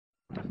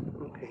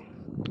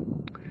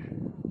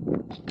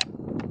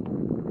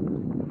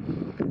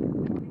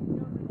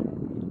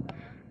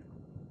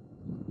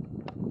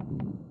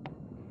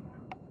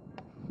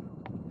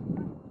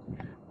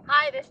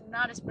guys,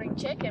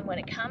 Notaspringchick, and when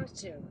it comes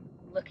to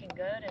looking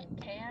good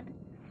and tanned,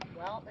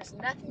 well, there's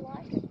nothing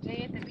like a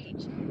day at the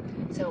beach.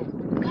 So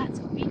we've got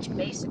some beach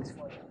basics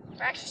for you.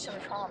 Or actually, should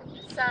we call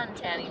them sun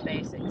tanning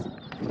basics?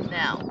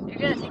 Now, you're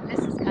going to think this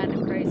is kind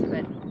of crazy,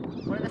 but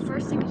one of the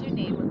first things you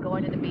need when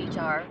going to the beach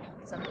are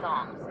some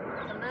thongs.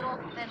 The little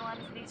thin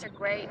ones, these are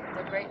great.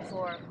 They're great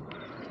for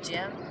the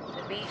gym,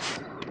 the beach,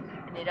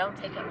 and they don't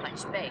take up much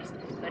space.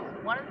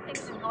 But one of the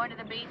things in going to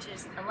the beach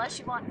is, unless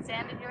you want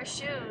sand in your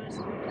shoes,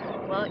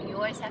 well, you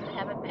always have to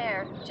have a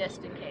pair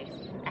just in case.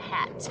 A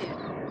hat,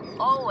 too,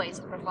 always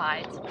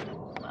provides,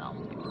 well,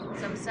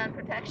 some sun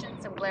protection,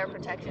 some glare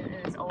protection,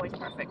 and is always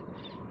perfect.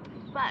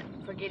 But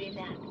for getting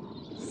that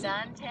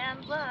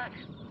suntan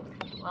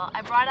look, well,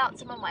 I brought out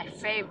some of my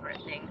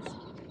favorite things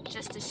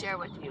just to share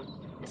with you.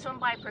 This one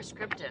by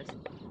Prescriptives.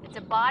 It's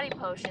a body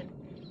potion.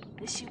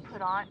 This you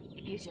put on,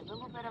 it gives you a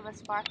little bit of a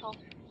sparkle.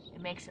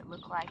 It makes it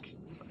look like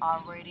you've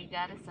already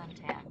got a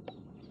suntan.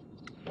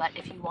 But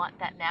if you want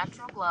that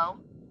natural glow,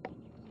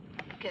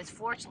 because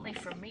fortunately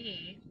for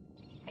me,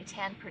 I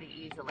tan pretty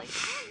easily.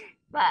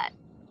 But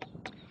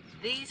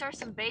these are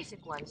some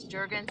basic ones.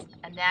 Jergens,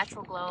 a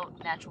natural glow,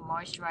 natural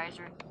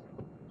moisturizer,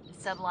 the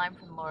Sublime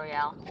from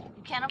L'Oreal.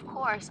 You can, of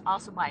course,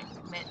 also buy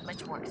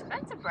much more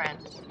expensive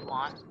brands if you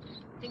want.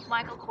 I think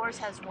Michael Kors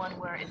has one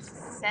where it's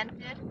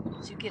scented,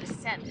 so you get a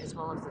scent as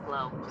well as the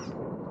glow.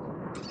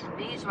 And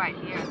these right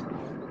here,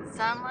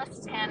 Sunless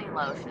Tanning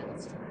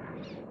Lotions.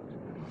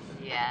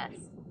 Yes,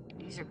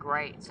 these are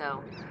great.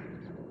 So,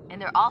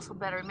 and they're also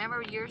better.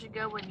 Remember years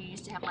ago when you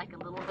used to have like a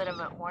little bit of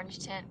an orange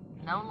tint?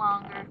 No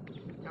longer.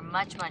 They're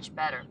much, much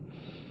better.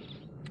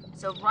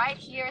 So right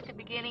here at the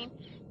beginning,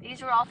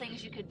 these are all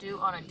things you could do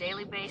on a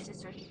daily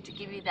basis or to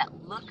give you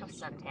that look of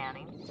sun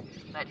tanning.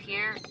 But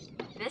here,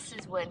 this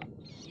is when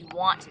you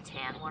want to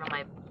tan, one of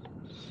my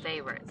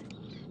favorites.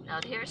 Now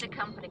here's a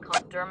company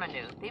called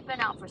Dermanew. They've been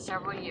out for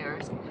several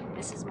years.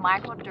 This is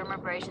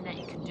microdermabrasion that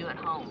you can do at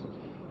home.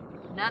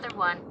 Another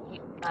one,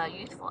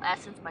 Youthful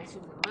Essence by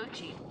Susan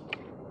Lucci.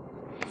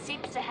 It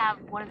seems to have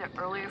one of the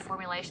earlier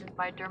formulations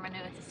by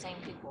Dermanew. It's the same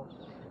people,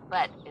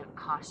 but it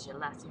costs you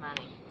less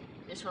money.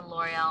 This one,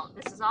 L'Oreal.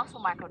 This is also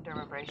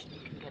microdermabrasion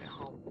you can get at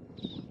home.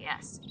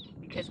 Yes,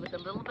 because with a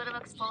little bit of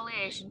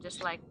exfoliation,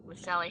 just like with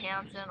Sally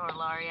Hansen or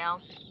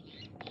L'Oreal,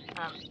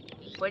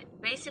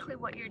 basically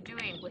what you're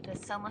doing with the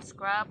sunless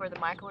scrub or the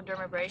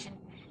microdermabrasion,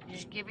 you're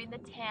just giving the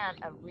tan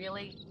a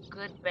really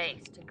good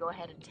base to go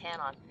ahead and tan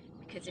on.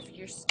 Because if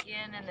your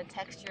skin and the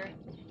texture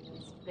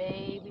is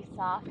baby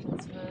soft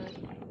and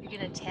smooth, you're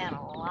going to tan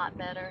a lot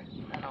better.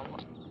 And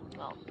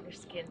well, your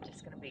skin's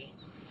just going to be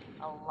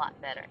a lot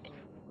better. And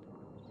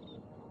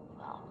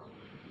well,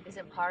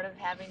 isn't part of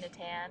having a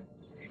tan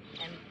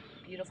and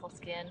beautiful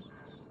skin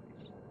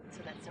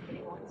so that somebody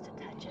wants to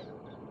touch it?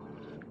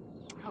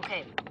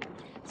 Okay,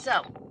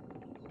 so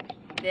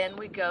then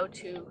we go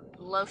to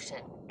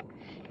lotion.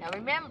 Now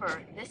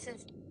remember, this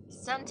is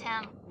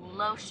suntan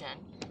lotion.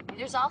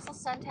 There's also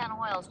suntan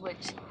oils,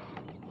 which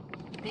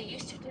they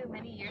used to do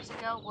many years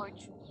ago,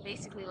 which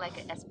basically like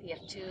an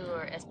SPF 2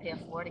 or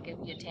SPF 4 to give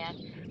you a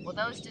tan. Well,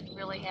 those didn't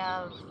really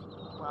have,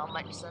 well,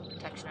 much sun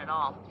protection at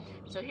all.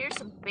 So here's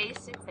some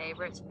basic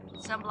favorites.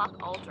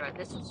 Sunblock Ultra.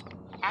 This is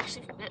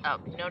actually, oh,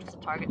 you notice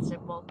the Target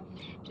symbol.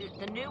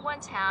 The new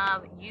ones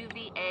have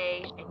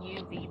UVA and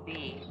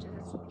UVB.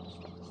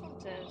 This one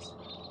says,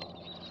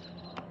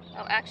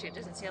 oh, actually it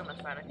doesn't say on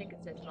the front. I think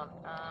it says on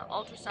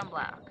Ultra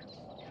Sunblock.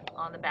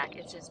 On the back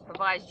it says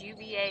provides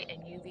UVA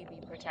and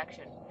UVB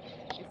protection.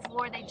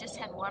 Before they just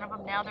had one of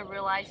them. Now they're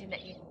realizing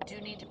that you do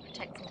need to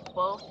protect from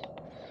both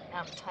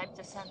types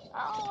of sun.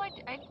 Oh, I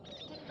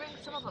didn't bring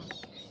some of them.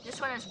 This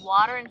one is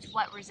water and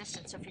sweat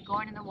resistant, so if you're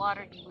going in the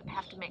water you would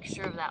have to make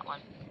sure of that one.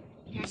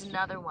 Here's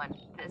another one.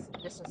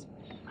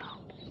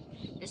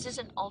 This is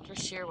an ultra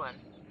sheer one.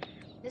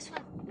 This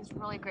one is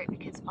really great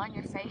because on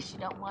your face you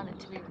don't want it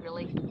to be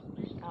really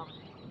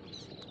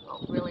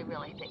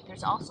really thick.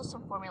 There's also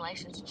some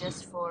formulations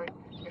just for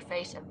your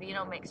face.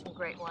 Aveeno makes some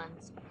great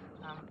ones,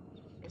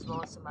 as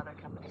well as some other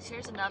companies.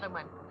 Here's another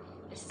one.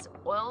 This is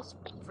Oils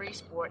Free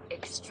Sport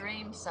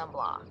Extreme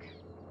Sunblock.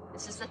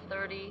 This is the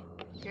 30.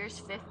 Here's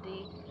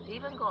 50. They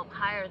even go up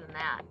higher than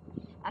that.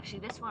 Actually,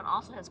 this one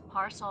also has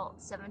Parsol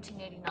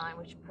 1789,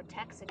 which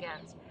protects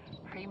against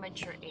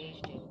premature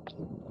aging.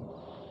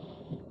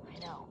 I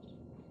know.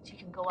 So you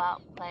can go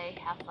out, play,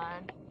 have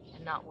fun,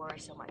 and not worry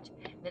so much.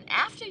 Then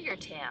after you're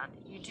tanned,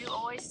 you do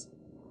always,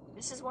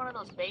 this is one of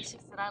those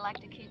basics that I like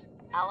to keep,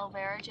 aloe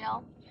vera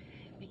gel,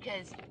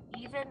 because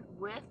even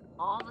with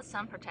all the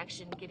sun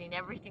protection, getting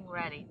everything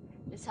ready,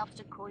 this helps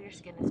to cool your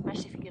skin,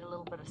 especially if you get a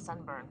little bit of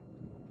sunburn.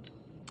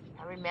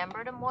 Now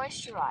remember to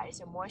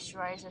moisturize and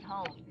moisturize at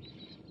home,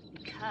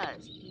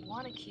 because you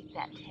want to keep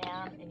that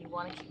tan and you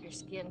want to keep your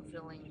skin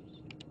feeling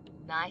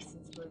nice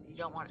and smooth. You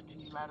don't want it to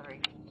be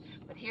leathery.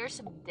 But here's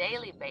some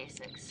daily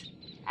basics.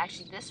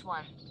 Actually, this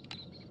one,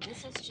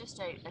 this is just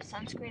a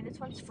sunscreen. This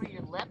one's for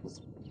your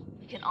lips.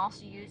 You can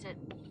also use it,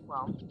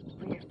 well,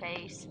 for your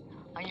face,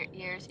 on your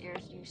ears.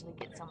 Ears usually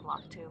get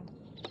sunblock too,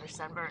 or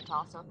sunburnt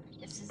also.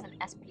 This is an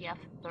SPF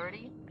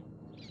 30.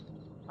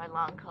 by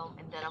Lancome,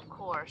 and then of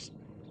course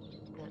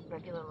the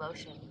regular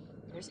lotion.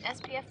 There's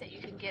SPF that you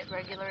can get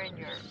regular in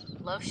your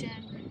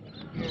lotion,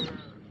 your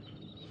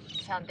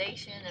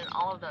foundation, and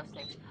all of those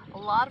things. A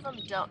lot of them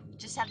don't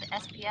just have the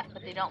SPF,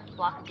 but they don't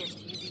block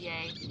against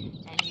UVA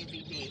and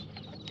UVB.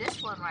 But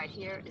this one right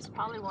here is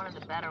probably one of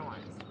the better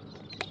ones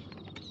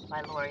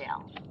by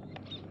L'Oreal.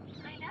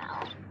 I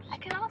know. I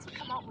could also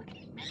come up with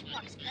many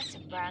more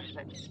expensive brands,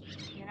 but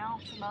you know,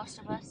 for most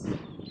of us,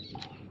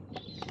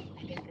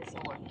 I think this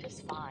will work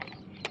just fine.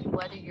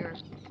 Whether you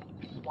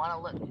want to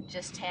look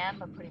just tan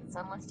by putting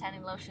sunless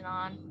tanning lotion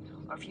on,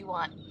 or if you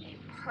want a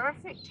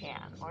perfect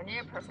tan or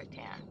near perfect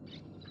tan,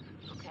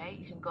 okay,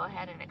 you can go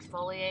ahead and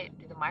exfoliate,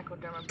 do the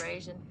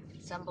microdermabrasion,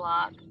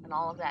 sunblock, and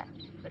all of that.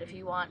 But if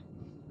you want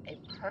a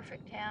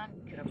perfect tan,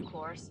 you can of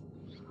course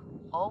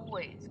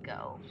always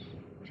go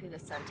to the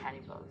sun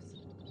tanning booths.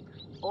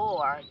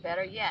 Or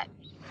better yet,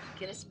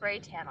 get a spray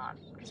tan on.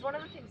 Because one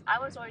of the things I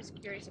was always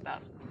curious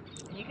about,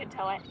 and you can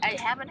tell I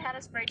haven't had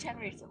a spray tan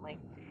recently,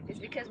 is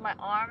because my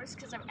arms,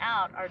 because I'm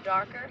out, are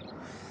darker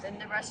than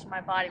the rest of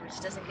my body, which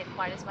doesn't get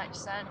quite as much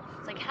sun.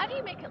 It's like, how do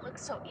you make it look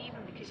so even?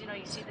 Because you know,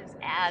 you see these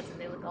ads and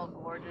they look all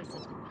gorgeous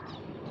and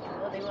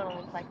well, they want to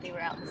look like they were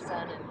out in the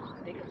sun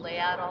and they could lay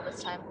out all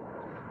this time.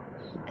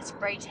 A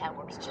spray tan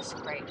works just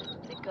great.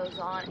 It goes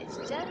on, it's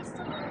just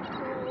a little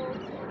cool.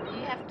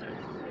 You have to,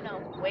 you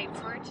know, wait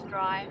for it to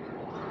dry.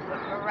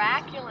 But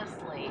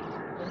miraculously,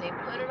 when they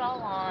put it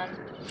all on,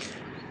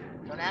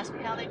 don't ask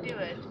me how they do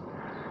it,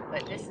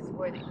 but this is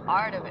where the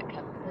art of it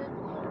comes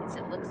in, is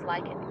it looks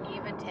like an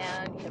even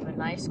tan, you have a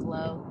nice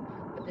glow.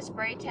 But the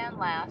spray tan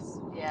lasts,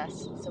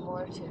 yes,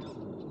 similar to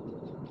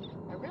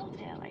a real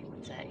tan, I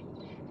would say,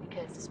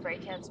 because the spray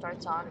tan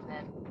starts on and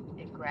then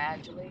it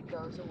gradually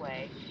goes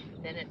away.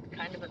 Then it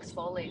kind of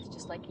exfoliates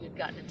just like you had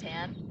gotten a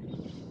tan,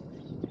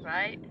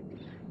 right?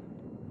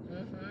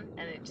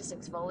 And it just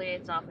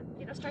exfoliates off and,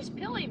 you know, starts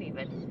peeling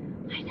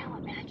even. I know,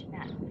 imagine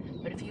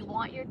that. But if you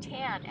want your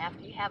tan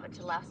after you have it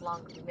to last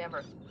longer,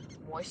 remember,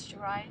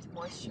 moisturize,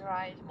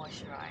 moisturize,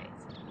 moisturize.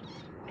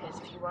 Because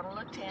if you want to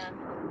look tan,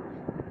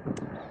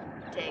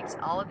 it takes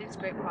all of these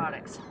great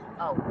products.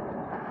 Oh,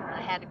 and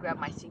I had to grab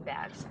my sea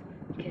bags.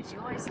 Because you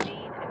always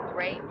need a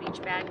great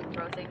beach bag to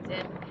throw things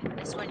in.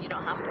 This one you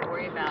don't have to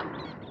worry about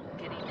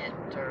getting it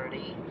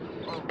dirty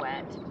or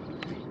wet.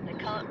 And a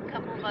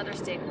couple of other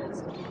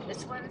staples.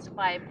 This one's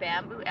by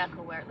Bamboo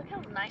Eco-Wear. Look how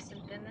nice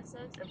and thin this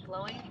is and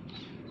flowing.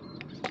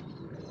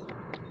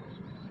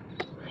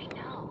 I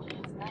know,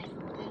 it's nice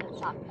and thin and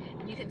soft.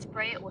 And you can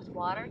spray it with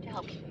water to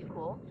help keep you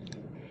cool.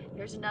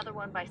 Here's another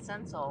one by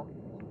Sunsoul.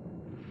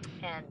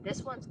 And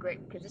this one's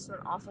great because this one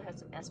also has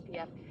some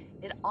SPF.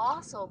 It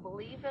also,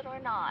 believe it or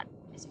not,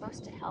 is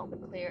supposed to help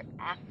clear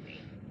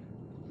acne.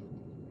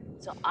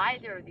 So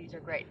either of these are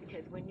great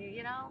because when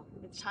you know,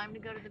 it's time to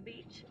go to the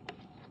beach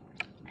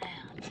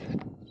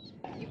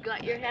and you've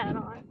got your hat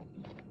on,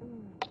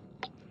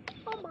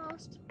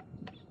 almost,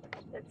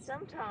 but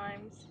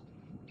sometimes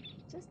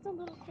just a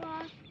little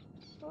cloth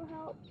will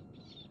help.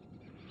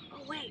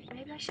 Oh wait,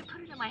 maybe I should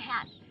put it in my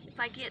hat. If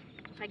I get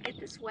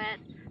this wet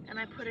and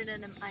I put it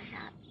in my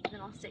hat,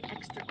 then I'll stay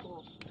extra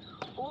cool.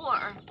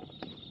 Or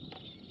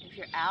if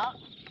you're out,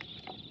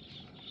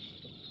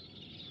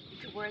 you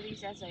could wear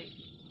these as a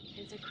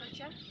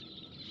kerchief.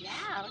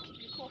 Yeah, it'll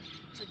keep you cool.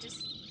 So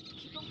just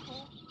keep them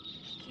cool,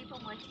 keep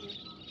them with you.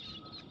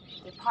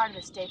 They're part of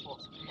the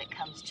staples when it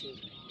comes to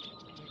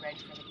being ready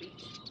for the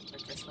beach or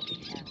just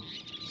looking tan.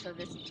 So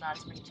this is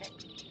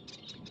Notaspringchick.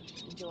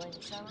 Enjoying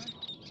the summer,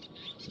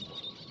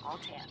 all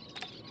tan.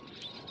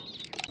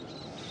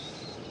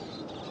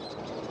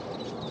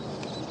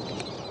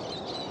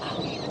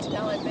 Oh, you can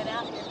tell I've been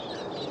out